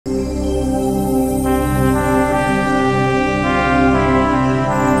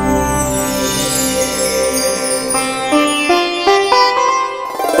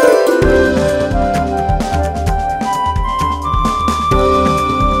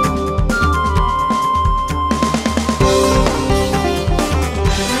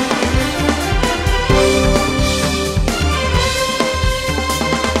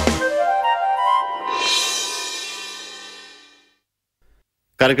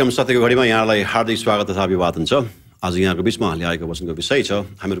कार्यक्रम सत्यको घडीमा यहाँलाई हार्दिक स्वागत तथा अभिवादन छ। आज यहाँको बीचमा ल्याएको वचनको विषय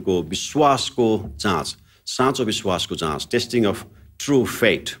छ हामीहरूको विश्वासको जाँच, साँचो विश्वासको जाँच, टेस्टिङ अफ ट्रु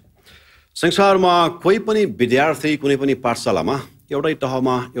फेथ। संसारमा कोही पनि विद्यार्थी कुनै पनि पाठशालामा एउटै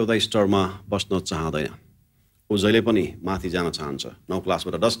तहमा एउटै स्तरमा बस्न चाहँदैन। ऊ जहिले पनि माथि जान चाहन्छ। 9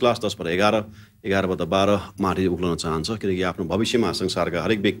 क्लासबाट 10 क्लास, 10बाट 11, 11बाट 12 माथि उक्लन चाहन्छ, किनकि आफ्नो भविष्यमा संसारका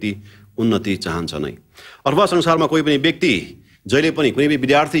हरेक व्यक्ति उन्नति चाहन्छ नै। अथवा संसारमा कोही पनि व्यक्ति जहिले पनि कुनै पनि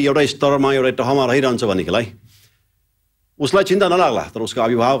विद्यार्थी एउटै स्तरमा एउटै तहमा रहिरहन्छ भनेदेखिलाई उसलाई चिन्ता नलाग्ला, तर उसको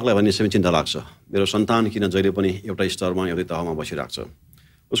अभिभावकलाई भने निश्चय चिन्ता लाग्छ। मेरो सन्तान किन जहिले पनि एउटै स्तरमा एउटै तहमा बसिरहेको छ।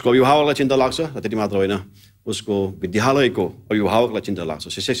 उसको अभिभावकलाई चिन्ता लाग्छ र त्यति मात्र होइन, उसको विद्यालयको अभिभावकलाई चिन्ता लाग्छ,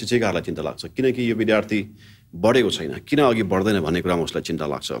 शिक्षक शिक्षिकाहरूलाई चिन्ता लाग्छ, किनकि यो विद्यार्थी बढेको छैन, किन अघि बढ्दैन भन्ने कुरामा उसलाई चिन्ता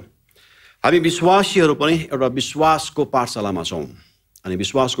लाग्छ। हामी विश्वासीहरू पनि एउटा विश्वासको पाठशालामा छौँ, अनि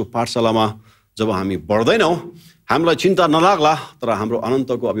विश्वासको पाठशालामा जब हामी बढ्दैनौँ हामीलाई चिन्ता नलाग्ला, तर हाम्रो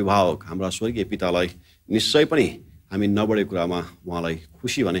अनन्तको अभिभावक हाम्रा स्वर्गीय पितालाई निश्चय पनि हामी नबढेको कुरामा उहाँलाई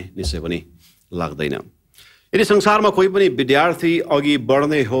खुसी भने निश्चय पनि लाग्दैन। यदि संसारमा कोही पनि विद्यार्थी अघि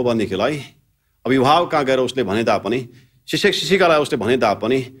बढ्ने हो भनेदेखिलाई अभिभावक कहाँ गएर उसले भने तापनि, शिक्षक शिक्षिकालाई उसले भने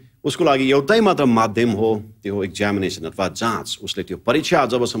तापनि उसको लागि एउटै मात्र माध्यम हो, त्यो हो एक्जामिनेसन अथवा जाँच। उसले त्यो परीक्षा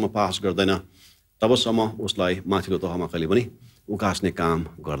जबसम्म पास गर्दैन तबसम्म उसलाई माथिल्लो तहमा कहिले पनि उकास्ने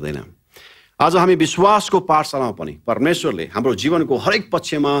काम गर्दैन। आज हामी विश्वासको पाठशालामा पनि परमेश्वरले हाम्रो जीवनको हरेक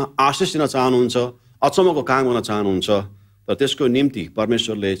पक्षमा आशिष दिन चाहनुहुन्छ, अचम्मको काम गर्न चाहनुहुन्छ, तर त्यसको निम्ति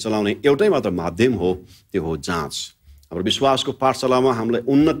परमेश्वरले चलाउने एउटै मात्र माध्यम हो, त्यो हो जाँच। हाम्रो विश्वासको पाठशालामा हामीलाई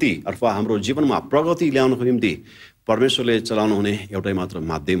उन्नति अथवा हाम्रो जीवनमा प्रगति ल्याउनको निम्ति परमेश्वरले चलाउनु हुने एउटै मात्र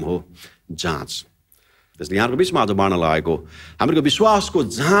माध्यम हो जाँच। त्यसले यहाँको बिचमा आज बाँड्न लागेको हाम्रो विश्वासको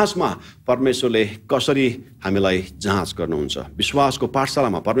जाँचमा परमेश्वरले कसरी हामीलाई जाँच गर्नुहुन्छ, विश्वासको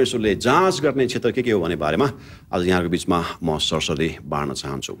पाठशालामा परमेश्वरले जाँच गर्ने क्षेत्र के हो भन्ने बारेमा आज यहाँको बिचमा म सरसरी बाँड्न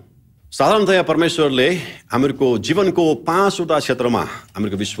चाहन्छु। साधारणतया परमेश्वरले हाम्रो जीवनको 5वटा क्षेत्रमा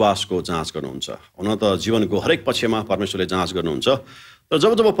हाम्रो विश्वासको जाँच गर्नुहुन्छ। हुन त जीवनको हरेक पक्षमा परमेश्वरले जाँच गर्नुहुन्छ, तर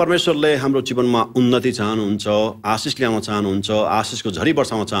जब जब परमेश्वरले हाम्रो जीवनमा उन्नति चाहनुहुन्छ, आशिष ल्याउन चाहनुहुन्छ, आशिषको झरी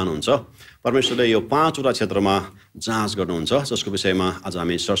वर्षाउन चाहनुहुन्छ, परमेश्वरले यो 5वटा क्षेत्रमा जाँच गर्नुहुन्छ, जसको विषयमा आज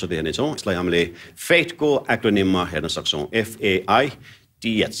हामी सरसरी हेर्नेछौँ। यसलाई हामीले फेथको एक्रोनिममा हेर्न सक्छौँ, FAITH।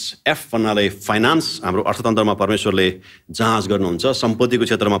 F भन्नाले फाइनान्स, हाम्रो अर्थतन्त्रमा परमेश्वरले जाँच गर्नुहुन्छ, सम्पत्तिको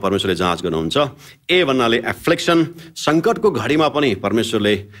क्षेत्रमा परमेश्वरले जाँच गर्नुहुन्छ। A भन्नाले एफ्लिक्सन, सङ्कटको घडीमा पनि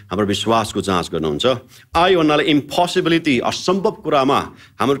परमेश्वरले हाम्रो विश्वासको जाँच गर्नुहुन्छ। I भन्नाले इम्पोसिबिलिटी, असम्भव कुरामा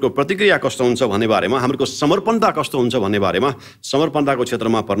हाम्रो प्रतिक्रिया कस्तो हुन्छ भन्ने बारेमा, हाम्रो समर्पणता कस्तो हुन्छ भन्ने बारेमा समर्पणताको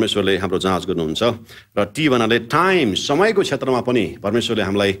क्षेत्रमा परमेश्वरले हाम्रो जाँच गर्नुहुन्छ। र T भन्नाले टाइम, समयको क्षेत्रमा पनि परमेश्वरले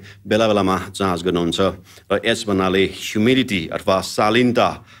हामीलाई बेला बेलामा जाँच गर्नुहुन्छ। र H भन्नाले ह्युमिलिटी अथवा शालीनता,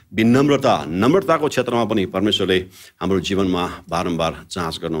 विनम्रता, नम्रताको क्षेत्रमा पनि परमेश्वरले हाम्रो जीवनमा बारम्बार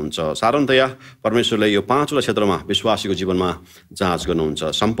जाँच गर्नुहुन्छ। साधारणतया परमेश्वरले यो 5वटा क्षेत्रमा विश्वासीको जीवनमा जाँच गर्नुहुन्छ।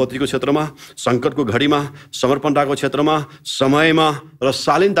 सम्पत्तिको क्षेत्रमा, सङ्कटको घडीमा, समर्पणताको क्षेत्रमा, समयमा र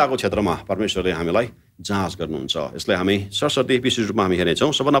शालीनताको क्षेत्रमा परमेश्वरले हामीलाई जाँच गर्नुहुन्छ। यसलाई हामी सरसरी विशेष रूपमा हामी हेर्नेछौँ।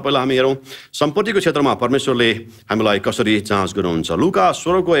 सबभन्दा पहिला हामी हेरौँ सम्पत्तिको क्षेत्रमा परमेश्वरले हामीलाई कसरी जाँच गर्नुहुन्छ। लुका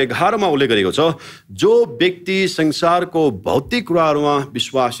 16:11 उल्लेख गरेको छ, जो व्यक्ति संसारको भौतिक कुराहरूमा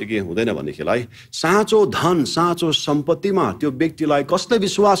विश्वासी हुँदैन भनेदेखिलाई साँचो धन, साँचो सम्पत्तिमा त्यो व्यक्तिलाई कसले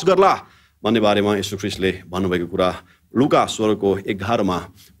विश्वास गर्ला भन्ने बारेमा यीशु ख्रीष्टले भन्नुभएको कुरा लुका 16:11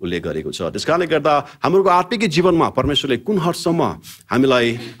 उल्लेख गरेको छ। त्यसकारणले गर्दा हाम्रो आत्मिक जीवनमा परमेश्वरले कुन हदसम्म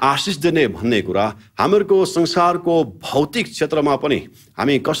हामीलाई आशिष दिने भन्ने कुरा, हाम्रो संसारको भौतिक क्षेत्रमा पनि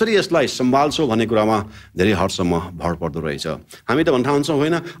हामी कसरी यसलाई सम्हाल्छौँ भन्ने कुरामा धेरै हदसम्म भर पर्दो रहेछ। हामी त भन्न ठान्छौँ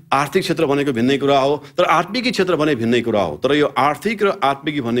होइन, आर्थिक क्षेत्र भनेको भिन्नै कुरा हो, तर आत्मिक क्षेत्र भने भिन्नै कुरा हो। तर यो आर्थिक र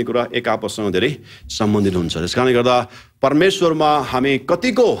आत्मिक भन्ने कुरा एक आपससँग धेरै सम्बन्धित हुन्छ। त्यसकारणले गर्दा परमेश्वरमा हामी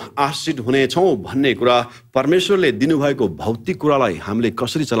कतिको आशिष हुनेछौँ भन्ने कुरा, परमेश्वरले दिनुभएको भौतिक कुरालाई हामीले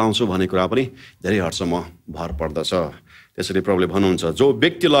कसरी चलाउँछौँ भन्ने कुरा पनि धेरै हदसम्म भर पर्दछ। त्यसरी प्रभुले भन्नुहुन्छ, जो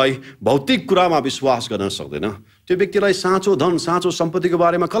व्यक्तिलाई भौतिक कुरामा विश्वास गर्न सक्दैन त्यो व्यक्तिलाई साँचो धन, साँचो सम्पत्तिको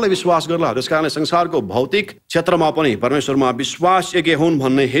बारेमा कसले विश्वास गर्ला। त्यसकारणले संसारको भौतिक क्षेत्रमा पनि परमेश्वरमा विश्वासयोग्य हुन्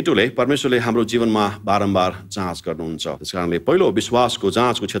भन्ने हेतुले परमेश्वरले हाम्रो जीवनमा बारम्बार जाँच गर्नुहुन्छ। त्यसकारणले पहिलो विश्वासको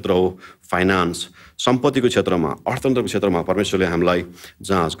जाँचको क्षेत्र हो फाइनान्स, सम्पत्तिको क्षेत्रमा, अर्थतन्त्रको क्षेत्रमा परमेश्वरले हामीलाई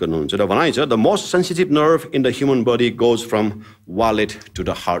जाँच गर्नुहुन्छ। र भनाइ छ, the most sensitive nerve in the human body goes from wallet to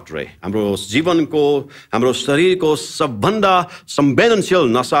the heart रे। हाम्रो जीवनको, हाम्रो शरीरको सबभन्दा संवेदनशील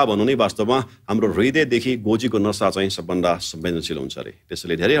नसा भन्नु नै वास्तवमा हाम्रो हृदयदेखि गोजीको नसा चाहिँ सबभन्दा संवेदनशील हुन्छ अरे।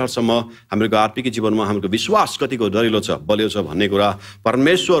 त्यसैले धेरै हदसम्म हाम्रो आत्मिक जीवनमा हाम्रो विश्वास कतिको दरिलो छ, बलियो छ भन्ने कुरा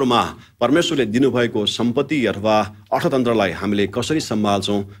परमेश्वरमा, परमेश्वरले दिनुभएको सम्पत्ति अथवा अर्थतन्त्रलाई हामीले कसरी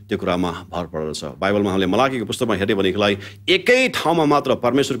सम्हाल्छौँ त्यो कुरामा भर पर्दछ। बाइबलमा हामीले मलाकीको पुस्तकमा हेर्ने भनेकोलाई एकै ठाउँमा मात्र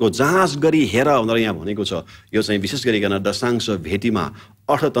परमेश्वरको जाँच गरी हेर भनेर यहाँ भनेको छ। यो चाहिँ विशेष गरिकन दशांश भेटीमा,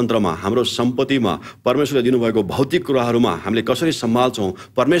 अर्थतन्त्रमा, हाम्रो सम्पत्तिमा, परमेश्वरले दिनुभएको भौतिक कुराहरूमा हामीले कसरी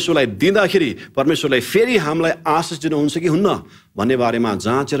सम्हाल्छौँ, परमेश्वरलाई दिँदाखेरि परमेश्वरलाई फेरि हामीलाई आशिष दिनुहुन्छ कि हुन्न भन्ने बारेमा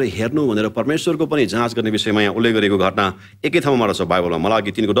जाँचेर हेर्नु भनेर परमेश्वरको पनि जाँच गर्ने विषयमा यहाँ उल्लेख गरेको घटना एकै ठाउँमा रहेछ बाइबलमा।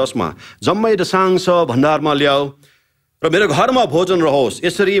 मलाकी 3:10 जम्मै दशांश भण्डारमा ल्याऊ र मेरो घरमा भोजन रहोस्,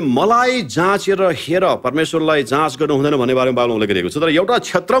 यसरी मलाई जाँचेर हेर। परमेश्वरलाई जाँच गर्नु हुँदैन भन्ने बारेमा बाइबलमा उल्लेख गरेको छ। तर एउटा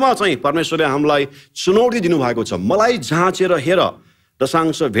क्षेत्रमा चाहिँ परमेश्वरले हामीलाई चुनौती दिनुभएको छ, मलाई जाँचेर हेर।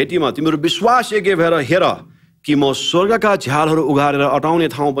 दशांश भेटीमा तिमीहरू विश्वास योग्य भएर हेर कि म स्वर्गका झ्यालहरू उघारेर अटाउने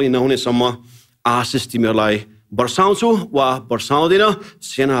ठाउँ पनि नहुनेसम्म आशिष तिमीहरूलाई वर्षाउँछु वा वर्षाउँदिन,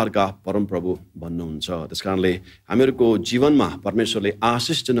 सेनाहरूका परमप्रभु भन्नुहुन्छ। त्यस कारणले हामीहरूको जीवनमा परमेश्वरले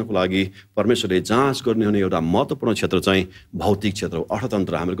आशिष दिनको लागि परमेश्वरले जाँच गर्ने हुने एउटा महत्त्वपूर्ण क्षेत्र चाहिँ भौतिक क्षेत्र हो,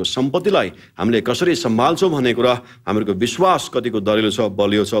 अर्थतन्त्र। हामीहरूको सम्पत्तिलाई हामीले कसरी सम्हाल्छौँ भन्ने कुरा, हामीहरूको विश्वास कतिको दरिलो छ,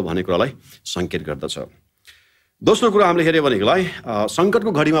 बलियो छ भन्ने कुरालाई सङ्केत गर्दछ। दोस्रो कुरा हामीले हेऱ्यो भनेदेखिलाई सङ्कटको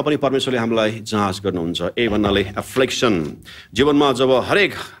घडीमा पनि परमेश्वरले हामीलाई जाँच गर्नुहुन्छ। ए भन्नाले एफ्लिक्सन। जीवनमा जब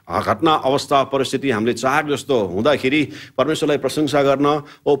हरेक घटना, अवस्था, परिस्थिति हामीले चाहेको जस्तो हुँदाखेरि परमेश्वरलाई प्रशंसा गर्न,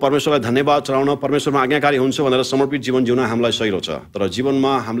 परमेश्वरलाई धन्यवाद चढाउन, परमेश्वरमा आज्ञाकारी हुन्छ भनेर समर्पित जीवन जिउन हामीलाई सही छ। तर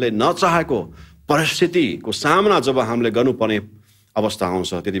जीवनमा हामीले नचाहेको परिस्थितिको सामना जब हामीले गर्नुपर्ने अवस्था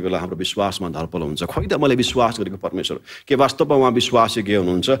आउँछ, त्यति बेला हाम्रो विश्वासमा धर्पल हुन्छ। खोइ त मैले विश्वास गरेको परमेश्वर के वास्तवमा उहाँ विश्वासयोग्य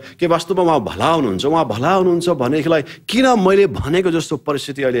हुनुहुन्छ, के वास्तवमा उहाँ भला हुनुहुन्छ, उहाँ भला हुनुहुन्छ भनेदेखिलाई किन मैले भनेको जस्तो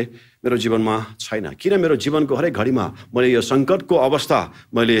परिस्थिति अहिले मेरो जीवनमा छैन, किन मेरो जीवनको हरेक घडीमा मैले यो सङ्कटको अवस्था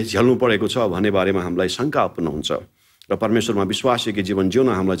मैले झेल्नु परेको छ भन्ने बारेमा हामीलाई शङ्का उत्पन्न हुन्छ र परमेश्वरमा विश्वासयोग्य जीवन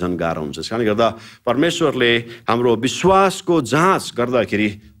जिउन हामीलाई झन् गाह्रो हुन्छ। त्यसकारणले गर्दा परमेश्वरले हाम्रो विश्वासको जाँच गर्दाखेरि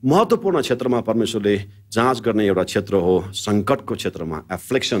महत्त्वपूर्ण क्षेत्रमा परमेश्वरले जाँच गर्ने एउटा क्षेत्र हो सङ्कटको क्षेत्रमा,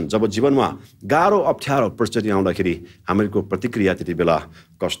 एफ्लिक्सन। जब जीवनमा गाह्रो अप्ठ्यारो परिस्थिति आउँदाखेरि हामीहरूको प्रतिक्रिया त्यति बेला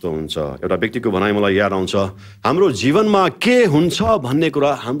कस्तो हुन्छ। एउटा व्यक्तिको भनाइ मलाई याद आउँछ, हाम्रो जीवनमा के हुन्छ भन्ने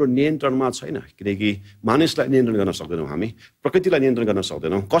कुरा हाम्रो नियन्त्रणमा छैन, किनकि मानिसलाई नियन्त्रण गर्न सक्दैनौँ, हामी प्रकृतिलाई नियन्त्रण गर्न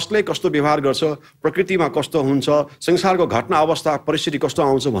सक्दैनौँ। कसले कस्तो व्यवहार गर्छ, प्रकृतिमा कस्तो हुन्छ, संसारको घटना, अवस्था, परिस्थिति कस्तो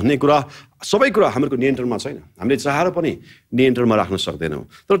आउँछ भन्ने कुरा, सबै कुरा हाम्रो नियन्त्रणमा छैन। हामीले चाहेर पनि नियन्त्रणमा राख्न सक्दैनौँ।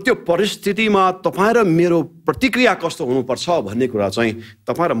 तर त्यो परिस्थितिमा तपाईँ र मेरो प्रतिक्रिया कस्तो हुनुपर्छ भन्ने कुरा चाहिँ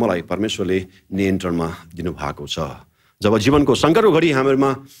तपाईँ र मलाई परमेश्वरले नियन्त्रणमा दिनुभएको छ। जब जीवनको सङ्कटको घडी हामीमा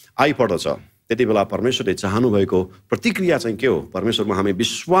आइपर्दछ त्यति बेला परमेश्वरले चाहनुभएको प्रतिक्रिया चाहिँ के हो? परमेश्वरमा हामी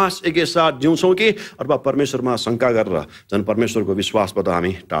विश्वास एकै साथ जिउँछौँ कि अथवा परमेश्वरमा शङ्का गरेर झन् परमेश्वरको विश्वासबाट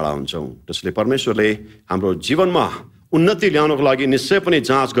हामी टाढा हुन्छौँ। त्यसले परमेश्वरले हाम्रो जीवनमा उन्नति ल्याउनको लागि निश्चय पनि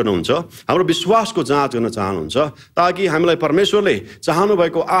जाँच गर्नुहुन्छ, हाम्रो विश्वासको जाँच गर्न चाहनुहुन्छ, ताकि हामीलाई परमेश्वरले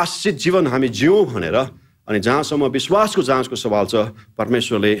चाहनुभएको आशिषित जीवन हामी जिउँ भनेर। अनि जहाँसम्म विश्वासको जाँचको सवाल छ,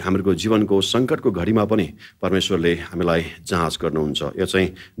 परमेश्वरले हाम्रो जीवनको सङ्कटको घडीमा पनि परमेश्वरले हामीलाई जाँच गर्नुहुन्छ। यो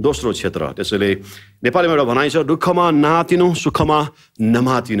चाहिँ दोस्रो क्षेत्र। त्यसैले नेपालीमा एउटा भनाइ छ, दुःखमा नातिनु, सुखमा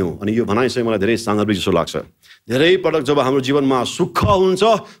नमातिनु। अनि यो भनाइ चाहिँ मलाई धेरै सान्दर्भिक जस्तो लाग्छ। धेरै पटक जब हाम्रो जीवनमा सुख हुन्छ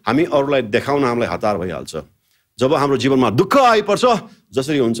हामी अरूलाई देखाउन हामीलाई हतार भइहाल्छ। जब हाम्रो जीवनमा दुःख आइपर्छ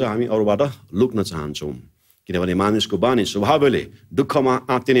जसरी हुन्छ हामी अरूबाट लुक्न चाहन्छौँ, किनभने मानिसको बानी स्वभावले दुःखमा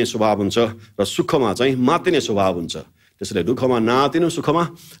आत्तिने स्वभाव हुन्छ र सुखमा चाहिँ मातिने स्वभाव हुन्छ। त्यसैले दुःखमा नातिनु, सुखमा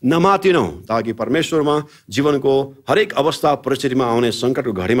नमातिनु, ताकि परमेश्वरमा जीवनको हरेक अवस्था परिस्थितिमा आउने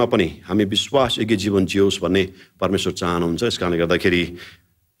सङ्कटको घडीमा पनि हामी विश्वासयोग्य जीवन जियोस् भन्ने परमेश्वर चाहनुहुन्छ। यस कारणले गर्दाखेरि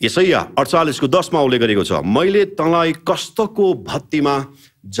यसैया 48:10 उल्लेख गरेको छ, मैले तँलाई कस्तको भत्तीमा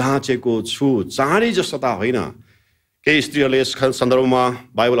जाँचेको छु, चाँडी जस्तो त होइन। केही स्त्रीहरूले यस सन्दर्भमा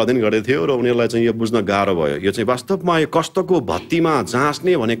बाइबल अध्ययन गर्दै थियो र उनीहरूलाई चाहिँ यो बुझ्न गाह्रो भयो। यो चाहिँ वास्तवमा यो कस्तको भत्तीमा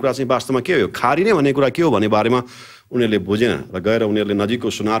जाँच्ने भन्ने कुरा चाहिँ वास्तवमा के हो, खारिने भन्ने कुरा के हो भन्ने बारेमा उनीहरूले बुझेन र गएर उनीहरूले नजिकको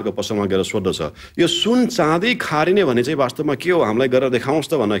सुनारको पसलमा गएर सोध्दछ, यो सुन चाँदी खारिने भन्ने चाहिँ वास्तवमा के हो, हामीलाई गरेर देखाउँछ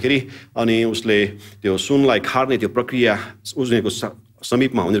त भन्दाखेरि अनि उसले त्यो सुनलाई खार्ने त्यो प्रक्रिया उनीहरूको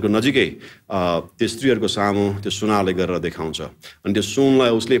समीपमा उनीहरूको नजिकै त्यो स्त्रीहरूको सामु त्यो सुनारले गरेर देखाउँछ। अनि त्यो सुनलाई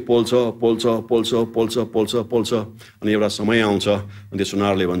उसले पोल्छ पोल्छ पोल्छ पोल्छ पोल्छ पोल्छ अनि एउटा समय आउँछ अनि त्यो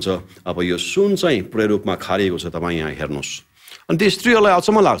सुनारले भन्छ, अब यो सुन चाहिँ पुरै रूपमा खारिएको छ, तपाईँ यहाँ हेर्नुहोस्। अनि त्यो स्त्रीहरूलाई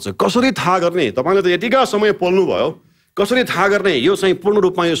अचम्म लाग्छ, कसरी थाहा गर्ने, तपाईँले त यतिका समय पोल्नु भयो, कसरी थाहा गर्ने यो चाहिँ पूर्ण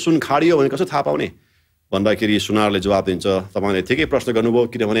रूपमा यो सुन खारियो भने कसरी थाहा पाउने भन्दाखेरि सुनारले जवाब दिन्छ, तपाईँले ठिकै प्रश्न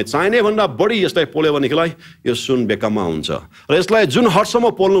गर्नुभयो, किनभने चाहिने भन्दा बढी यसलाई पोल्यो भनेदेखिलाई यो सुन बेकाममा हुन्छ र यसलाई जुन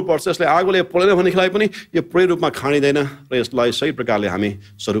हदसम्म पोल्नुपर्छ यसलाई आगोले पोलेन भनेदेखिलाई पनि यो पूरै रूपमा खाँडिँदैन र यसलाई सही प्रकारले हामी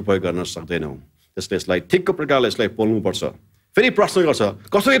सदुपयोग गर्न सक्दैनौँ। त्यसले यसलाई ठिक्क प्रकारले यसलाई पोल्नुपर्छ। फेरि प्रश्न गर्छ,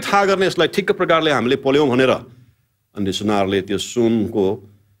 कसरी थाहा गर्ने यसलाई ठिक्क प्रकारले हामीले पोल्यौँ भनेर। अनि सुनारले त्यो सुनको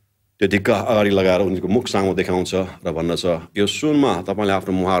त्यो ढिक्का अगाडि लगाएर उनीहरूको मुख सामु देखाउँछ र भन्दछ, यो सुनमा तपाईँले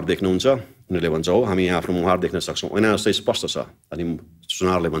आफ्नो मुहार देख्नुहुन्छ, उनीहरूले भन्छ हो हामी यहाँ आफ्नो मुहार देख्न सक्छौँ ऐना जस्तै स्पष्ट छ अनि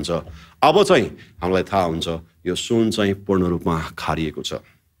सुनारले भन्छ अब चाहिँ हामीलाई थाहा हुन्छ यो सुन चाहिँ पूर्ण रूपमा खारिएको छ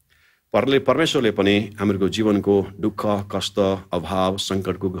परमेश्वरले पनि हामीहरूको जीवनको दुःख कष्ट अभाव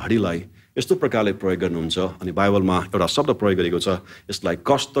सङ्कटको घडीलाई यस्तो प्रकारले प्रयोग गर्नुहुन्छ अनि बाइबलमा एउटा शब्द प्रयोग गरेको छ यसलाई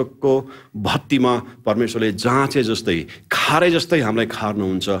कष्टको भट्टीमा परमेश्वरले जाँचे जस्तै खारे जस्तै हामीलाई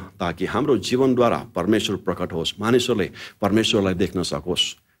खार्नुहुन्छ ताकि हाम्रो जीवनद्वारा परमेश्वर प्रकट होस् मानिसहरूले परमेश्वरलाई देख्न सकोस्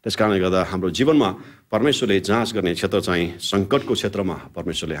त्यस कारणले गर्दा हाम्रो जीवनमा परमेश्वरले जाँच गर्ने क्षेत्र चाहिँ सङ्कटको क्षेत्रमा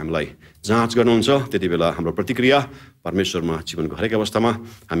परमेश्वरले हामीलाई जाँच गर्नुहुन्छ त्यति बेला हाम्रो प्रतिक्रिया परमेश्वरमा जीवनको हरेक अवस्थामा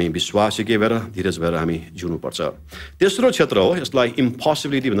हामी विश्वासिकै भएर धीरज भएर हामी जिउनुपर्छ तेस्रो क्षेत्र हो यसलाई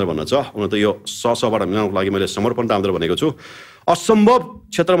इम्पोसिबिलिटी भनेर भन्न छ हुन त यो सबाट मिलाउनको लागि मैले समर्पणता भनेर भनेको छु असम्भव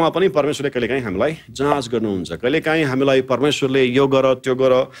क्षेत्रमा पनि परमेश्वरले कहिलेकाहीँ हामीलाई जाँच गर्नुहुन्छ कहिलेकाहीँ हामीलाई परमेश्वरले यो गर त्यो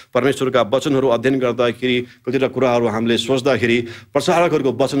गर परमेश्वरका वचनहरू अध्ययन गर्दाखेरि कतिवटा कुराहरू हामीले सोच्दाखेरि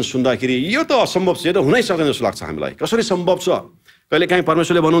प्रचारकहरूको वचन सुन्दाखेरि यो त असम्भव छ यो त हुनै सक्दैन जस्तो लाग्छ हामीलाई कसरी सम्भव छ कहिलेकाहीँ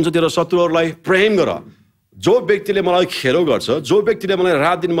परमेश्वरले भन्नुहुन्छ तेरो शत्रुहरूलाई प्रेम गर जो व्यक्तिले मलाई खेरो गर्छ जो व्यक्तिले मलाई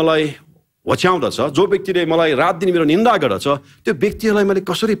रात दिन मलाई होच्याउँदछ जो व्यक्तिले मलाई रात दिन मेरो निन्दा गर्दछ त्यो व्यक्तिहरूलाई मैले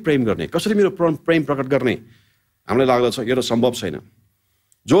कसरी प्रेम गर्ने कसरी मेरो प्रेम प्रकट गर्ने हामीलाई लाग्दछ यो त सम्भव छैन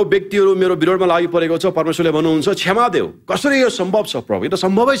जो व्यक्तिहरू मेरो विरोधमा लागि परेको छ परमेश्वरले भन्नुहुन्छ क्षमा देऊ कसरी यो सम्भव छ प्रभु यो त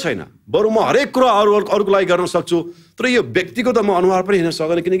सम्भवै छैन बरु म हरेक कुरा अरूको लागि गर्न सक्छु तर यो व्यक्तिको त म अनुहार पनि हेर्न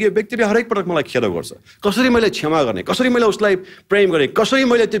सक्दैन किनकि यो व्यक्तिले हरेक पटक मलाई खेद गर्छ कसरी मैले क्षमा गर्ने कसरी मैले उसलाई प्रेम गर्ने कसरी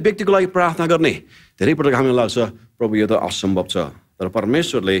मैले त्यो व्यक्तिको लागि प्रार्थना गर्ने धेरै पटक हामीलाई लाग्छ प्रभु यो त असम्भव छ तर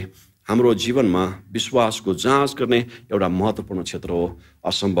परमेश्वरले हाम्रो जीवनमा विश्वासको जाँच गर्ने एउटा महत्त्वपूर्ण क्षेत्र हो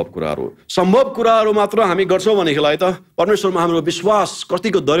असम्भव कुराहरू सम्भव कुराहरू मात्र हामी गर्छौँ भनेदेखिलाई त परमेश्वरमा हाम्रो विश्वास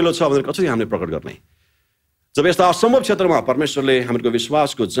कतिको दरिलो छ भनेर कसरी हामीले प्रकट गर्ने जब यस्ता असम्भव क्षेत्रमा परमेश्वरले हाम्रो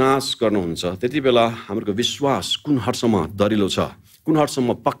विश्वासको जाँच गर्नुहुन्छ त्यति बेला हाम्रो विश्वास कुन हदसम्म दरिलो छ कुन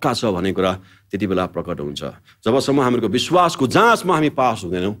हदसम्म पक्का छ भन्ने कुरा त्यति बेला प्रकट हुन्छ जबसम्म हाम्रो विश्वासको जाँचमा हामी पास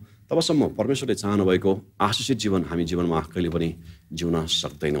हुँदैनौँ तबसम्म परमेश्वरले चाहनुभएको आशिषित जीवन हामी जीवनमा कहिले पनि जिउन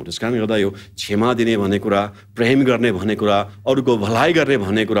सक्दैनौँ त्यस कारणले गर्दा यो क्षमा दिने भन्ने कुरा प्रेम गर्ने भन्ने कुरा अरूको भलाइ गर्ने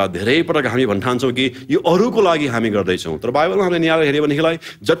भन्ने कुरा धेरै पटक हामी भन्ठान्छौँ कि यो अरूको लागि हामी गर्दैछौँ तर बाइबलमा हामीले निहालेर हेऱ्यो भनेदेखिलाई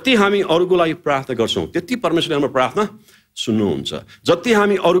जति हामी अरूको लागि प्रार्थना गर्छौँ त्यति परमेश्वरले हाम्रो प्रार्थना सुन्नुहुन्छ जति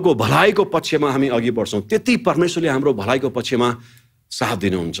हामी अरूको भलाइको पक्षमा हामी अघि बढ्छौँ त्यति परमेश्वरले हाम्रो भलाइको पक्षमा साथ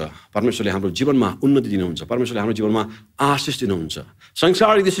दिनुहुन्छ परमेश्वरले हाम्रो जीवनमा उन्नति दिनुहुन्छ परमेश्वरले हाम्रो जीवनमा आशिष दिनुहुन्छ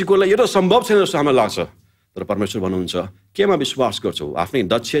संसारिक दृष्टिकोणले यो त सम्भव छैन जस्तो हामीलाई लाग्छ तर परमेश्वर भन्नुहुन्छ केमा विश्वास गर्छौ आफ्नै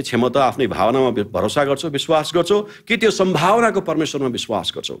दक्ष क्षमता आफ्नै भावनामा भरोसा गर्छौ विश्वास गर्छौ कि त्यो सम्भावनाको परमेश्वरमा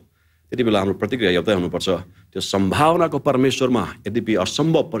विश्वास गर्छौ त्यति बेला हाम्रो प्रतिक्रिया एउटै हुनुपर्छ त्यो सम्भावनाको परमेश्वरमा यद्यपि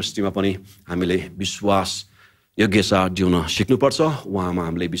असम्भव परिस्थितिमा पनि हामीले विश्वास योग्य साथ जिउन सिक्नुपर्छ उहाँमा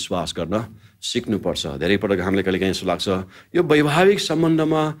हामीले विश्वास गर्न सिक्नुपर्छ धेरै पटक हामीले कहिलेकाहीँ यस्तो लाग्छ यो वैवाहिक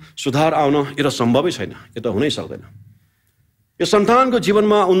सम्बन्धमा सुधार आउन यो त सम्भवै छैन यो त हुनै सक्दैन यो सन्तानको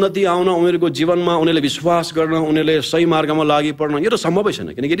जीवनमा उन्नति आउन उनीहरूको जीवनमा उनीहरूले विश्वास गर्न उनीहरूले सही मार्गमा लागि पर्न यो त सम्भवै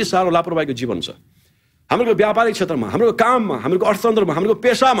छैन किनकि यति साह्रो लापरवाहीको जीवन छ हाम्रो व्यापारिक क्षेत्रमा हाम्रो काममा हाम्रो अर्थतन्त्रमा हाम्रो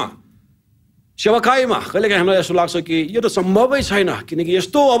पेसामा सेवाकाईमा कहिलेकाहीँ हामीलाई यस्तो लाग्छ कि यो त सम्भवै छैन किनकि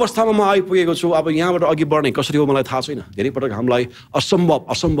यस्तो अवस्थामा म आइपुगेको छु अब यहाँबाट अघि बढ्ने कसरी हो मलाई थाहा छैन धेरै पटक हामीलाई असम्भव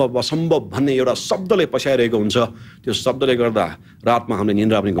असम्भव असम्भव भन्ने एउटा शब्दले पछ्याइरहेको हुन्छ त्यो शब्दले गर्दा रातमा हामीले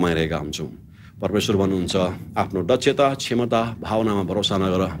निन्द्रा पनि गुमाइरहेका हुन्छौँ परमेश्वर भन्नुहुन्छ आफ्नो दक्षता क्षमता भावनामा भरोसा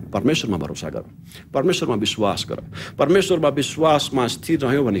नगर परमेश्वरमा भरोसा गर परमेश्वरमा विश्वास गर परमेश्वरमा विश्वासमा स्थिर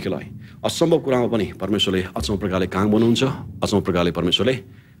रह्यो भनेदेखिलाई असम्भव कुरामा पनि परमेश्वरले अचम्म प्रकारले काम गर्नुहुन्छ अचम्म प्रकारले परमेश्वरले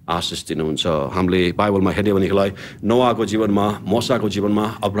आशिष दिनुहुन्छ हामीले बाइबलमा हेर्ने भनेदेखिलाई नोआको जीवनमा मोसाको जीवनमा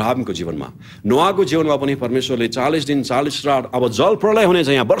अब्राहमको जीवनमा नोआको जीवनमा पनि परमेश्वरले 40 दिन 40 रात अब जल प्रलय हुनेछ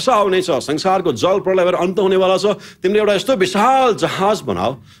यहाँ वर्षा हुनेछ संसारको जल प्रलय भएर अन्त हुनेवाला छ तिमीले एउटा यस्तो विशाल जहाज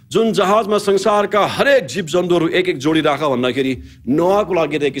बनाऊ जुन जहाजमा संसारका हरेक जीव जन्तुहरू एक एक जोडी राख भन्दाखेरि नोआको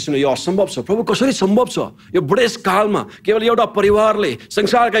लागि त एक किसिमले यो असम्भव छ प्रभु कसरी सम्भव छ यो बुढेसकालमा केवल एउटा परिवारले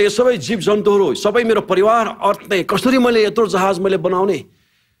संसारका यो सबै जीव जन्तुहरू सबै मेरो परिवार अट्ने कसरी मैले यत्रो जहाज मैले बनाउने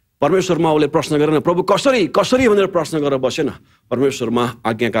परमेश्वरमा उसले प्रश्न गरेन प्रभु कसरी कसरी भनेर प्रश्न गरेर बसेन परमेश्वरमा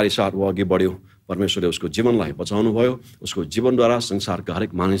आज्ञाकारी साथ ऊ अघि बढ्यो परमेश्वरले उसको जीवनलाई बचाउनु भयो उसको जीवनद्वारा संसारका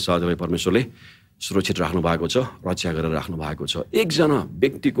हरेक मानिसहरूलाई परमेश्वरले सुरक्षित राख्नु भएको छ रक्षा गरेर राख्नु भएको छ एकजना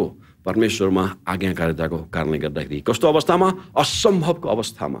व्यक्तिको परमेश्वरमा आज्ञाकारिताको कारणले गर्दाखेरि कस्तो अवस्थामा असम्भवको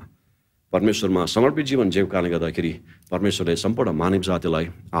अवस्थामा परमेश्वरमा समर्पित जीवन जिउको कारणले गर्दाखेरि परमेश्वरले सम्पूर्ण मानव जातिलाई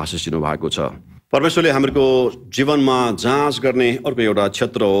आशिष दिनु भएको छ परमेश्वरले हाम्रो जीवनमा जाँच गर्ने अर्को एउटा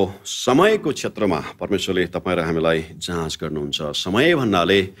क्षेत्र हो समयको क्षेत्रमा परमेश्वरले तपाईँ र हामीलाई जाँच गर्नुहुन्छ। समय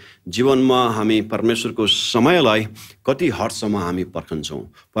भन्नाले जीवनमा हामी परमेश्वरको समयलाई कति हदसम्म हामी पर्खन्छौँ,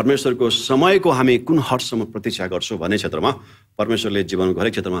 परमेश्वरको समयको हामी कुन हदसम्म प्रतीक्षा गर्छौँ भन्ने क्षेत्रमा परमेश्वरले जीवनको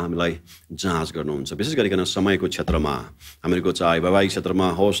हरेक क्षेत्रमा हामीलाई जाँच गर्नुहुन्छ। विशेष गरिकन समयको क्षेत्रमा हामीहरूको चाहे वैवाहिक क्षेत्रमा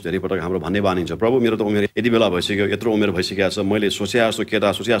होस्, धेरै पटक हाम्रो भन्ने बानी हुन्छ, प्रभु मेरो त उमेर यति बेला भइसक्यो, यत्रो उमेर भइसकेको छ, मैले सोचे जस्तो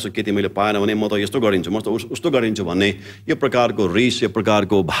केटा सोचे जस्तो केटी मैले पाएन भने म त यस्तो गरिन्छु, म त उस्तो गरिन्छु भन्ने यो प्रकारको रिस, यो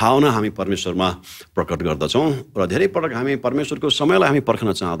प्रकारको भावना हामी परमेश्वरमा प्रकट गर्दछौँ। र धेरै पटक हामी परमेश्वरको समयलाई हामी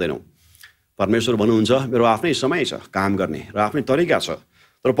पर्खन चाहँदैनौँ। परमेश्वर भन्नुहुन्छ मेरो आफ्नै समय छ काम गर्ने र आफ्नै तरिका छ,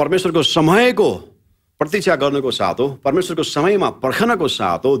 तर परमेश्वरको समयको प्रतीक्षा गर्नुको साथ हो, परमेश्वरको समयमा पर्खनको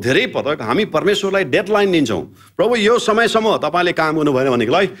साथ हो धेरै पटक हामी परमेश्वरलाई डेडलाइन दिन्छौँ। प्रभु यो समयसम्म तपाईँले काम गर्नु भएन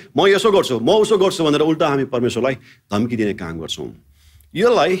भनेदेखिलाई म यसो गर्छु, म उसो गर्छु भनेर उल्टा हामी परमेश्वरलाई धम्की दिने काम गर्छौँ।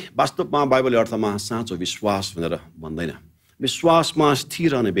 यसलाई वास्तवमा बाइबलले अर्थमा साँचो विश्वास भनेर भन्दैन। विश्वासमा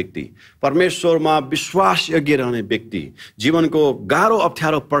स्थिर रहने व्यक्ति, परमेश्वरमा विश्वासयोग्य रहने व्यक्ति जीवनको गाह्रो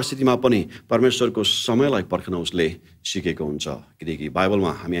अप्ठ्यारो परिस्थितिमा पनि परमेश्वरको समयलाई पर्खन उसले सिकेको हुन्छ। किनकि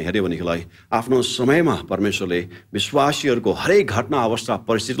बाइबलमा हामी हेऱ्यौँ भनेदेखिलाई आफ्नो समयमा परमेश्वरले विश्वासीहरूको हरेक घटना अवस्था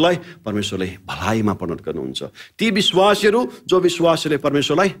परिस्थितिलाई परमेश्वरले भलाइमा परिणत गर्नुहुन्छ। ती विश्वासीहरू जो विश्वासीले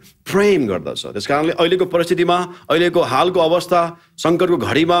परमेश्वरलाई प्रेम गर्दछ। त्यस कारणले अहिलेको परिस्थितिमा, अहिलेको हालको अवस्था, सङ्कटको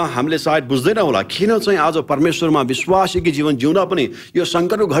घडीमा हामीले सायद बुझ्दैन होला किन चाहिँ आज परमेश्वरमा विश्वासीको जीवन जिउँदा पनि यो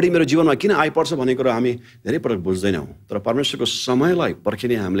सङ्कटको घडी मेरो जीवनमा किन आइपर्छ भन्ने कुरा हामी धेरै पटक बुझ्दैनौँ। तर परमेश्वरको समयलाई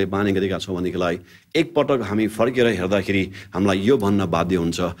पर्खिने हामीले बानी गरेका छौँ भनेदेखिलाई एकपटक हामी फर्केर हेर्दाखेरि हामीलाई यो भन्न बाध्य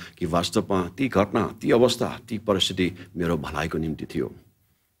हुन्छ कि वास्तवमा ती घटना, ती अवस्था, ती परिस्थिति मेरो भलाइको निम्ति थियो।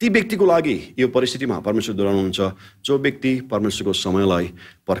 ती व्यक्तिको लागि यो परिस्थितिमा परमेश्वर दोहोऱ्याउनुहुन्छ जो व्यक्ति परमेश्वरको समयलाई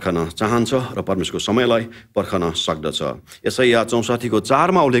पर्खन चाहन्छ र परमेश्वरको समयलाई पर्खन सक्दछ। यसैया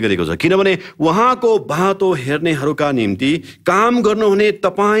 64:4 उल्लेख गरेको छ, किनभने उहाँको बाटो हेर्नेहरूका निम्ति काम गर्नुहुने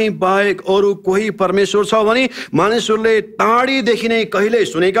तपाईँ बाहेक अरू कोही परमेश्वर छ भने मानिसहरूले टाढीदेखि नै कहिल्यै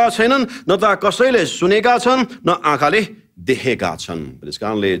सुनेका छैनन्, न त कसैले सुनेका छन्, न आँखाले देखेका छन्। त्यस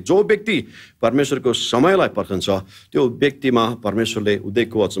कारणले जो व्यक्ति परमेश्वरको समयलाई पर्खन्छ त्यो व्यक्तिमा परमेश्वरले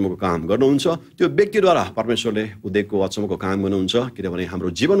उद्देकको अचम्मको काम गर्नुहुन्छ, त्यो व्यक्तिद्वारा परमेश्वरले उद्देकको अचम्मको काम गर्नुहुन्छ। किनभने हाम्रो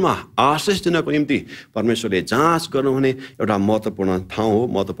जीवनमा आशिष दिनको निम्ति परमेश्वरले जाँच गर्नुहुने एउटा महत्त्वपूर्ण ठाउँ हो,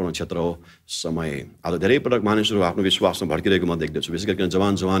 महत्त्वपूर्ण क्षेत्र हो समय। आज धेरै पटक मानिसहरू आफ्नो विश्वासमा भड्किरहेको म देख्दछु। विशेष गरिकन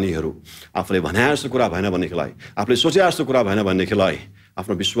जवानजवानीहरू आफूले भने जस्तो कुरा भएन भन्नेखेलाई, आफूले सोचे जस्तो कुरा भएन भन्नेखेलाई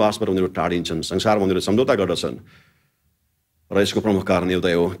आफ्नो विश्वासबाट उनीहरू टाढिन्छन्, संसारमा उनीहरू सम्झौता गर्दछन्। र यसको प्रमुख कारण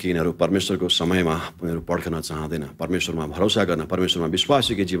एउटै हो कि यिनीहरू परमेश्वरको समयमा उनीहरू पर्खन चाहँदैन, परमेश्वरमा भरोसा गर्न, परमेश्वरमा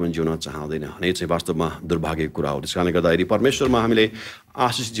विश्वासीको जीवन जिउन चाहँदैन। अनि यो चाहिँ वास्तवमा दुर्भाग्यको कुरा हो। त्यस कारणले गर्दाखेरि परमेश्वरमा हामीले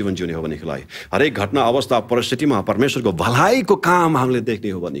आशिष जीवन जिउने हो भनेदेखिलाई, हरेक घटना अवस्था परिस्थितिमा परमेश्वरको भलाइको काम हामीले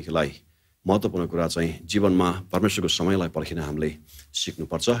देख्ने हो भनेदेखिलाई महत्त्वपूर्ण कुरा चाहिँ जीवनमा परमेश्वरको समयलाई पर्खिन हामीले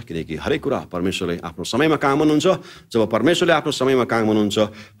सिक्नुपर्छ। किनकि हरेक कुरा परमेश्वरले आफ्नो समयमा काम गर्नुहुन्छ। जब परमेश्वरले आफ्नो समयमा काम गर्नुहुन्छ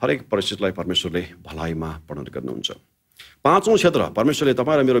हरेक परिस्थितिलाई परमेश्वरले भलाइमा परिणत गर्नुहुन्छ। पाँचौँ क्षेत्र परमेश्वरले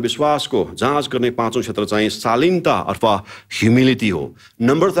तपाईँ र मेरो विश्वासको जाँच गर्ने पाँचौँ क्षेत्र चाहिँ शालीनता अथवा ह्युमिलिटी हो।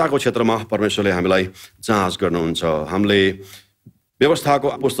 नम्रताको क्षेत्रमा परमेश्वरले हामीलाई जाँच गर्नुहुन्छ। हामीले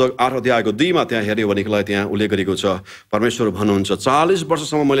व्यवस्थाको पुस्तक 8:2 त्यहाँ हेऱ्यो भनेदेखिलाई त्यहाँ उल्लेख गरेको छ, परमेश्वर भन्नुहुन्छ 40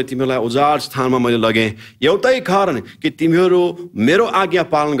 वर्षसम्म मैले तिमीहरूलाई उजाड स्थानमा मैले लगेँ, एउटै कारण कि तिमीहरू मेरो आज्ञा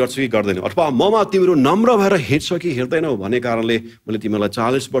पालन गर्छौ कि गर्दैनौ, अथवा ममा तिमीहरू नम्र भएर हिँड्छौ कि हिँड्दैनौ भन्ने कारणले मैले तिमीहरूलाई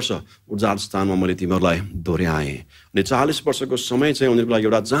 40 वर्ष उजाड स्थानमा मैले तिमीहरूलाई दोहोऱ्याएँ। अनि 40 वर्षको समय चाहिँ उनीहरूको लागि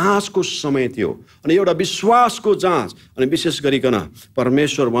एउटा जाँचको समय थियो, अनि एउटा विश्वासको जाँच। अनि विशेष गरिकन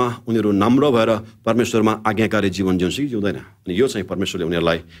परमेश्वरमा उनीहरू नम्र भएर परमेश्वरमा आज्ञाकारी जीवन जिउँछ कि जिउँदैन, अनि यो चाहिँ परमेश्वरले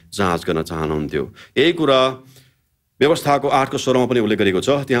उनीहरूलाई जाँच गर्न चाहनुहुन्थ्यो। यही कुरा व्यवस्थाको 8:16 पनि उल्लेख गरेको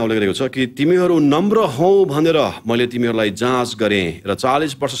छ। त्यहाँ उल्लेख गरेको छ कि तिमीहरू नम्र हौ भनेर मैले तिमीहरूलाई जाँच गरेँ र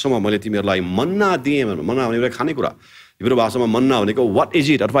 40 वर्षसम्म मैले तिमीहरूलाई मन्ना दिएँ। मन्ना भनेको खानेकुरा, हिब्रू भाषामा मन्ना भनेको वाट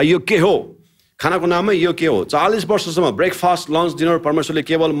इज इट, अथवा यो के हो, खानाको नाममै यो के हो। 40 वर्षसम्म ब्रेकफास्ट, लन्च, डिनर परमेश्वरले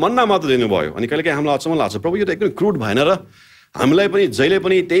केवल मन्ना मात्र दिनुभयो। अनि कहिलेकाहीँ हामीलाई अचम्म लाग्छ, प्रभु यो त एकदम क्रुड भएन र? हामीलाई पनि जहिले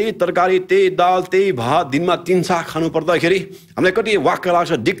पनि त्यही तरकारी, त्यही दाल, त्यही भात, दिनमा 3 साग खानु पर्दाखेरि हामीलाई कति वाक्क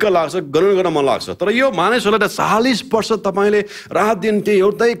लाग्छ, दिक्क लाग्छ, ग्रहण गर्न मन लाग्छ। तर यो मानिसहरूलाई त 40 वर्ष तपाईँले रात दिन त्यही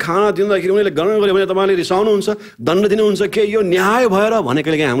एउटै खाना दिँदाखेरि उनीहरूले ग्रहण गर्यो भने तपाईँले रिसाउनुहुन्छ, दण्ड दिनुहुन्छ के यो न्याय भएर भने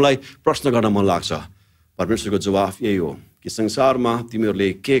कहिलेकाहीँ हामीलाई प्रश्न गर्न मन लाग्छ। परमेश्वरको जवाफ यही हो कि संसारमा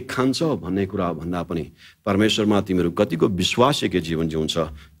तिमीहरूले के खान्छौ भन्ने कुरा भन्दा पनि परमेश्वरमा तिमीहरू कतिको विश्वासीको जीवन जिउँछ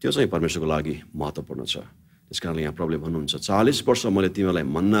त्यो चाहिँ परमेश्वरको लागि महत्त्वपूर्ण छ। त्यस कारणले यहाँ प्रभुले भन्नुहुन्छ 40 वर्ष मैले तिमीहरूलाई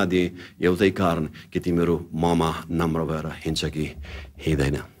मन्ना दिएँ, एउटै कारण कि तिमीहरू ममा नम्र भएर हिँड्छ कि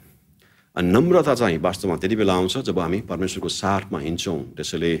हिँड्दैन। अनि नम्रता चाहिँ वास्तवमा त्यति बेला आउँछ जब हामी परमेश्वरको साथमा हिँड्छौँ।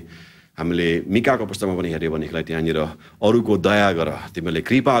 त्यसैले हामीले मिकाको पुस्तकमा पनि हेऱ्यो भनेदेखिलाई त्यहाँनिर अरूको दया गर, तिमीहरूले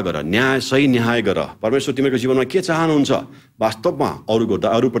कृपा गर, सही न्याय गर। परमेश्वर तिमीहरूको जीवनमा के चाहनुहुन्छ? वास्तवमा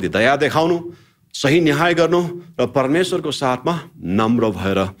अरूप्रति दया देखाउनु, सही न्याय गर्नु र परमेश्वरको साथमा नम्र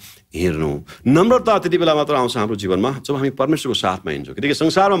भएर हिँड्नु। नम्रता त्यति बेला मात्र आउँछ हाम्रो जीवनमा जब हामी परमेश्वरको साथमा हिँड्छौँ। किनकि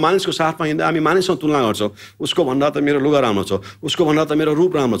संसारमा मानिसको साथमा हिँड्दा हामी मानिससँग तुलना गर्छौँ। उसको भन्दा त मेरो लुगा राम्रो छ, उसको भन्दा त मेरो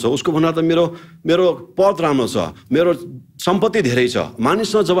रूप राम्रो छ, उसको भन्दा त मेरो पद राम्रो छ, मेरो सम्पत्ति धेरै छ।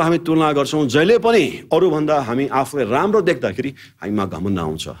 मानिससँग जब हामी तुलना गर्छौँ, जहिले पनि अरूभन्दा हामी आफूलाई राम्रो देख्दाखेरि हामीमा घमण्ड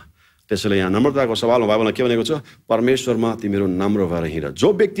आउँछ। त्यसैले यहाँ नम्रताको सवालमा बाइबलमा के भनेको छ? परमेश्वरमा तिमीहरू नम्र भएर हिँड। जो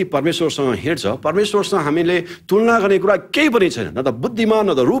व्यक्ति परमेश्वरसँग हिँड्छ, परमेश्वरसँग हामीले तुलना गर्ने कुरा केही पनि छैन। न त बुद्धिमा,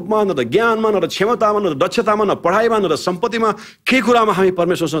 न त रूपमा, न त ज्ञानमा, न त क्षमतामा, न त दक्षतामा, न पढाइमा, न त सम्पत्तिमा, केही कुरामा हामी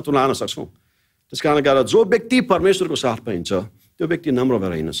परमेश्वरसँग तुलना गर्न सक्छौँ। त्यस कारणले गर्दा जो व्यक्ति परमेश्वरको साथमा हिँड्छ त्यो व्यक्ति नम्र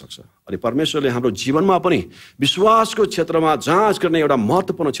भएर हिँड्न सक्छ। अनि परमेश्वरले हाम्रो जीवनमा पनि विश्वासको क्षेत्रमा जाँच गर्ने एउटा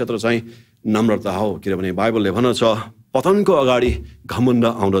महत्त्वपूर्ण क्षेत्र चाहिँ नम्रता हो। किनभने बाइबलले भन्दछ पतनको अगाडि घमण्ड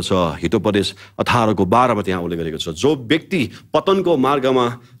आउँदछ। हितोपदेश 18:12 त्यहाँ उल्लेख गरेको छ। जो व्यक्ति पतनको मार्गमा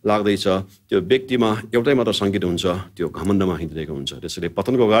लाग्दैछ त्यो व्यक्तिमा एउटै मात्र सङ्केत हुन्छ, त्यो घमण्डमा हिँडिरहेको हुन्छ। त्यसैले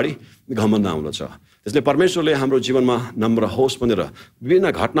पतनको अगाडि घमण्ड आउँदछ। त्यसले परमेश्वरले हाम्रो जीवनमा नम्र होस् भनेर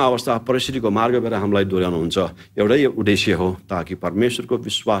विभिन्न घटना अवस्था परिस्थितिको मार्गबाट हामीलाई डोर्याउनुहुन्छ। एउटै उद्देश्य हो, ताकि परमेश्वरको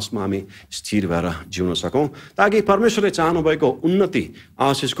विश्वासमा हामी स्थिर भएर जिउन सकौँ, ताकि परमेश्वरले चाहनुभएको उन्नति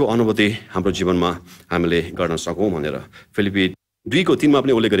आशिषको अनुभूति हाम्रो जीवनमा हामीले गर्न सकौँ भनेर फिलिपी 2:3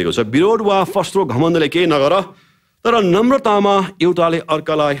 पनि उल्लेख गरेको छ। विरोध वा फस्रो घमण्डले केही नगर, तर नम्रतामा एउटाले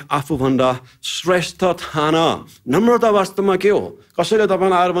अर्कालाई आफूभन्दा श्रेष्ठ ठान। नम्रता वास्तवमा के हो? कसैले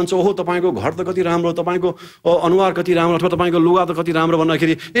तपाईँलाई आएर भन्छ ओहो तपाईँको घर त कति राम्रो, तपाईँको अनुहार कति राम्रो, अथवा तपाईँको लुगा त कति राम्रो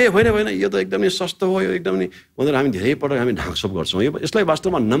भन्दाखेरि होइन यो त एकदमै सस्तो हो, यो एकदमै भनेर हामी धेरै पटक हामी ढाकछोप गर्छौँ। यसलाई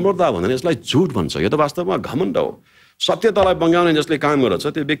वास्तवमा नम्रता भन्दैन, यसलाई झुट भन्छ। यो त वास्तवमा घमण्ड हो। सत्यतालाई बङ्गाउने जसले काम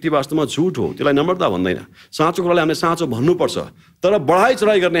गर्छ त्यो व्यक्ति वास्तवमा झुट हो, त्यसलाई नम्रता भन्दैन। साँचो कुराले हामीले साँचो भन्नुपर्छ, तर बढाइ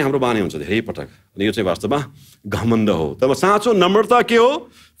चढाइ गर्ने हाम्रो बानी हुन्छ धेरै पटक, अनि यो चाहिँ वास्तवमा घमण्ड हो। तर साँचो नम्रता के हो?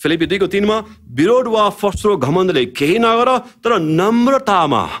 फिलिपी 2:3 विरोध वा फस्रो घमण्डले केही नगर, तर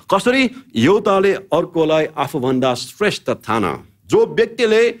नम्रतामा कसरी? एउटाले अर्कोलाई आफूभन्दा श्रेष्ठ ठान। जो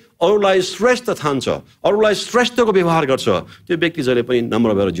व्यक्तिले अरूलाई श्रेष्ठ ठान्छ, अरूलाई श्रेष्ठको व्यवहार गर्छ, त्यो व्यक्ति जहिले पनि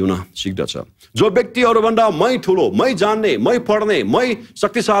नम्र भएर जिउन सिक्दछ। जो व्यक्ति अरूभन्दा मै ठुलो, मै जान्ने, मै पढ्ने, मै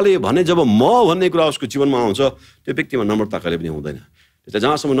शक्तिशाली भन्ने जब म भन्ने कुरा उसको जीवनमा आउँछ, त्यो व्यक्तिमा नम्रता कहिले पनि हुँदैन। त्यसले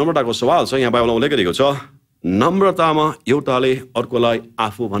जहाँसम्म नम्रताको सवाल छ, यहाँ बाइबलमा उल्लेख गरेको छ नम्रतामा एउटाले अर्कोलाई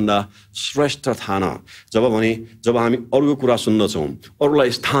आफूभन्दा श्रेष्ठ ठान। जब हामी अरूको कुरा सुन्दछौँ, अरूलाई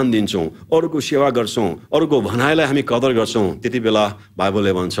स्थान दिन्छौँ, अरूको सेवा गर्छौँ, अरूको भनाइलाई हामी कदर गर्छौँ, त्यति बेला बाइबलले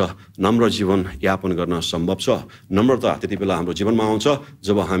भन्छ नम्र जीवन यापन गर्न सम्भव छ। नम्रता त्यति बेला हाम्रो जीवनमा आउँछ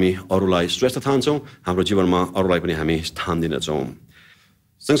जब हामी अरूलाई श्रेष्ठ ठान्छौँ, हाम्रो जीवनमा अरूलाई पनि हामी स्थान दिनेछौँ।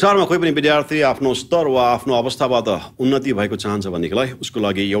 संसारमा कोही पनि विद्यार्थी आफ्नो स्तर वा आफ्नो अवस्थाबाट उन्नति भएको चाहन्छ भनेदेखिलाई उसको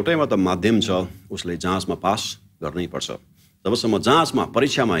लागि एउटै मात्र माध्यम छ, उसले जाँचमा पास गर्नै पर्छ। जबसम्म जाँचमा,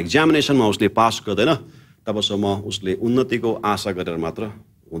 परीक्षामा, एक्जामिनेसनमा उसले पास गर्दैन, तबसम्म उसले उन्नतिको आशा गरेर मात्र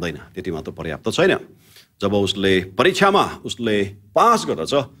हुँदैन, त्यति मात्र पर्याप्त छैन। जब उसले परीक्षामा उसले पास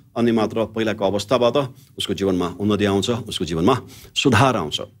गर्दछ अनि मात्र पहिलाको अवस्थाबाट उसको जीवनमा उन्नति आउँछ, उसको जीवनमा सुधार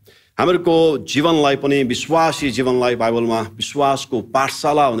आउँछ। हामीहरूको जीवनलाई पनि, विश्वासी जीवनलाई बाइबलमा विश्वासको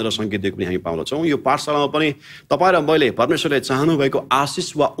पाठशाला भनेर सङ्केत दिएको पनि हामी पाउँदछौँ। यो पाठशालामा पनि तपाईँ र मैले परमेश्वरले चाहनुभएको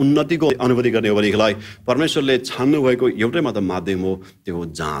आशिष वा उन्नतिको अनुभूति गर्ने हो भनेदेखिलाई परमेश्वरले छान्नुभएको एउटै मात्र माध्यम हो, त्यो हो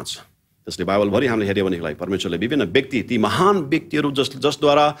जाँच। त्यसले बाइबलभरि हामीले हेऱ्यो भनेदेखिलाई परमेश्वरले विभिन्न व्यक्ति, ती महान व्यक्तिहरू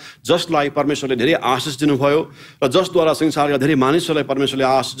जसलाई परमेश्वरले धेरै आशिष दिनुभयो र जसद्वारा संसारका धेरै मानिसहरूलाई परमेश्वरले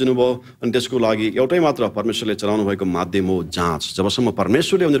आशिष दिनुभयो, अनि त्यसको लागि एउटै मात्र परमेश्वरले चलाउनु भएको माध्यम हो जाँच। जबसम्म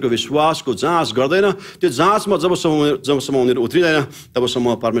परमेश्वरले उनीहरूको विश्वासको जाँच गर्दैन, त्यो जाँचमा जबसम्म उनीहरू उत्रिँदैन,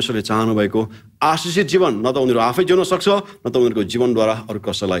 तबसम्म परमेश्वरले चाहनुभएको आशिषित जीवन न त उनीहरू आफै जिउन सक्छ, न त उनीहरूको जीवनद्वारा अरू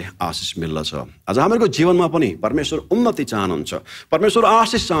कसैलाई आशिष मिल्दछ। आज हामीहरूको जीवनमा पनि परमेश्वर उन्नति चाहनुहुन्छ, परमेश्वर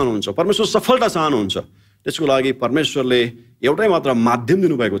आशिष चाहनुहुन्छ, परमेश्वर सफलता चाहनुहुन्छ। त्यसको लागि परमेश्वरले एउटै मात्र माध्यम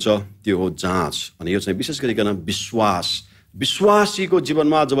दिनुभएको छ, त्यो हो जाँच। अनि यो चाहिँ विशेष गरिकन विश्वासीको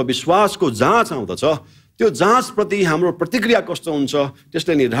जीवनमा जब विश्वासको जाँच आउँदछ, त्यो जाँचप्रति हाम्रो प्रतिक्रिया कस्तो हुन्छ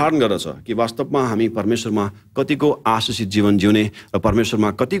त्यसले निर्धारण गर्दछ कि वास्तवमा हामी परमेश्वरमा कतिको आशिषित जीवन जिउने र परमेश्वरमा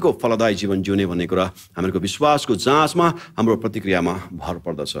कतिको फलदायी जीवन जिउने भन्ने कुरा हामीहरूको विश्वासको जाँचमा हाम्रो प्रतिक्रियामा भर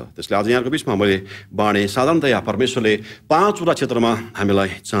पर्दछ। त्यसले आज यहाँको बिचमा मैले बाँडे साधारणतया परमेश्वरले 5वटा क्षेत्रमा हामीलाई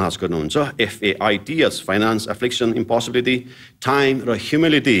जाँच गर्नुहुन्छ। FAITS, फाइनान्स, एफ्लिक्सन, इम्पोसिबिलिटी, टाइम र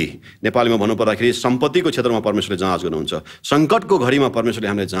ह्युमिलिटी। नेपालीमा भन्नुपर्दाखेरि सम्पत्तिको क्षेत्रमा परमेश्वरले जाँच गर्नुहुन्छ, सङ्कटको घडीमा परमेश्वरले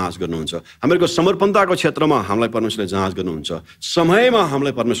हामीलाई जाँच गर्नुहुन्छ, हामीहरूको समर्पणताको क्षेत्रमा हामीलाई परमेश्वरले जाँच गर्नुहुन्छ, समयमा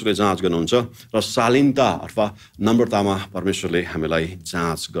हामीलाई परमेश्वरले जाँच गर्नुहुन्छ र शालीनता अथवा नम्रतामा परमेश्वरले हामीलाई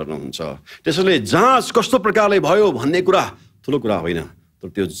जाँच गर्नुहुन्छ। त्यसैले जाँच कस्तो प्रकारले भयो भन्ने कुरा ठुलो कुरा होइन, तर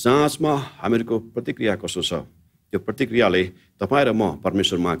त्यो जाँचमा हामीहरूको प्रतिक्रिया कस्तो छ, त्यो प्रतिक्रियाले तपाईँ र म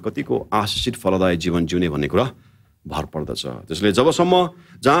परमेश्वरमा कतिको आशिषित फलदायी जीवन जिउने भन्ने कुरा भर पर्दछ। त्यसैले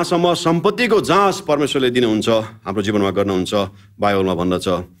जहाँसम्म सम्पत्तिको जाँच परमेश्वरले दिनुहुन्छ, हाम्रो जीवनमा गर्नुहुन्छ, बाइबलमा भन्दछ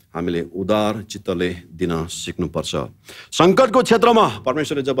हामीले उदार चित्तले दिन सिक्नुपर्छ। सङ्कटको क्षेत्रमा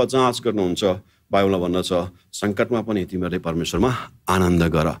परमेश्वरले जब जाँच गर्नुहुन्छ, बाइबलमा भन्दछ सङ्कटमा पनि तिमीहरूले परमेश्वरमा आनन्द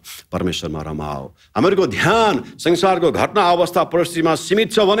गर, परमेश्वरमा रमाओ। हामीहरूको ध्यान संसारको घटना अवस्था परिस्थितिमा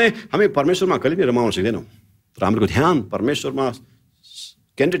सीमित छ भने हामी परमेश्वरमा कहिले पनि रमाउन सक्दैनौँ। तर हाम्रो ध्यान परमेश्वरमा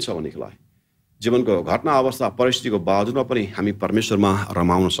केन्द्रित छ भनेदेखिलाई जीवनको घटना अवस्था परिस्थितिको बावजुदमा पनि हामी परमेश्वरमा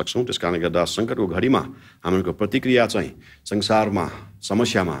रमाउन सक्छौँ। त्यस कारणले गर्दा सङ्कटको घडीमा हाम्रो प्रतिक्रिया चाहिँ संसारमा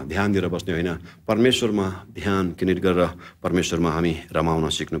समस्यामा ध्यान दिएर बस्ने होइन, परमेश्वरमा ध्यान केन्द्रित गरेर परमेश्वरमा हामी रमाउन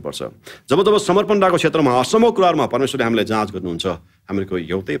सिक्नुपर्छ। जब समर्पणताको क्षेत्रमा असम्भव कुराहरूमा परमेश्वरले हामीलाई जाँच गर्नुहुन्छ, हामीहरूको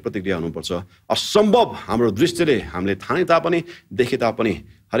एउटै प्रतिक्रिया हुनुपर्छ, असम्भव हाम्रो दृष्टिले हामीले ठाने तापनि देखे तापनि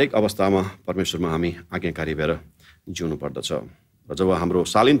हरेक अवस्थामा परमेश्वरमा हामी आज्ञाकारी भएर जिउनु पर्दछ। र जब हाम्रो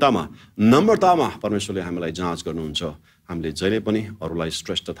शालीनतामा नम्रतामा परमेश्वरले हामीलाई जाँच गर्नुहुन्छ, हामीले जहिले पनि अरूलाई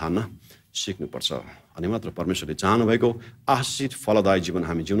श्रेष्ठ ठान्न सिक्नुपर्छ। अनि मात्र परमेश्वरले चाहनुभएको आशिषित फलदायी जीवन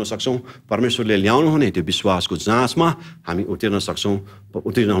हामी जिउन सक्छौँ। परमेश्वरले ल्याउनुहुने त्यो विश्वासको जाँचमा हामी उत्तीर्ण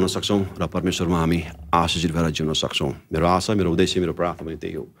हुन सक्छौँ र परमेश्वरमा हामी आशिषित भएर जिउन सक्छौँ। मेरो आशा, मेरो उद्देश्य, मेरो प्रार्थना पनि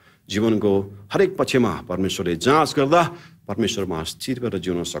त्यही हो, जीवनको हरेक पक्षमा परमेश्वरले जाँच गर्दा परमेश्वरमा स्थिर भएर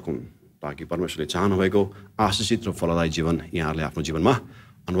जिउन सकुन्, ताकि परमेश्वरले चाहनुभएको आशिषित र फलदायी जीवन यहाँहरूले आफ्नो जीवनमा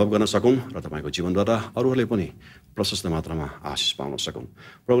अनुभव गर्न सकुन् र तपाईँको जीवनद्वारा अरूहरूले पनि प्रशस्त मात्रामा आशिष पाउन सकुन्।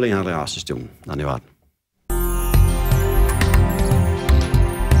 प्रभुले यहाँलाई आशिष दिउन्। धन्यवाद।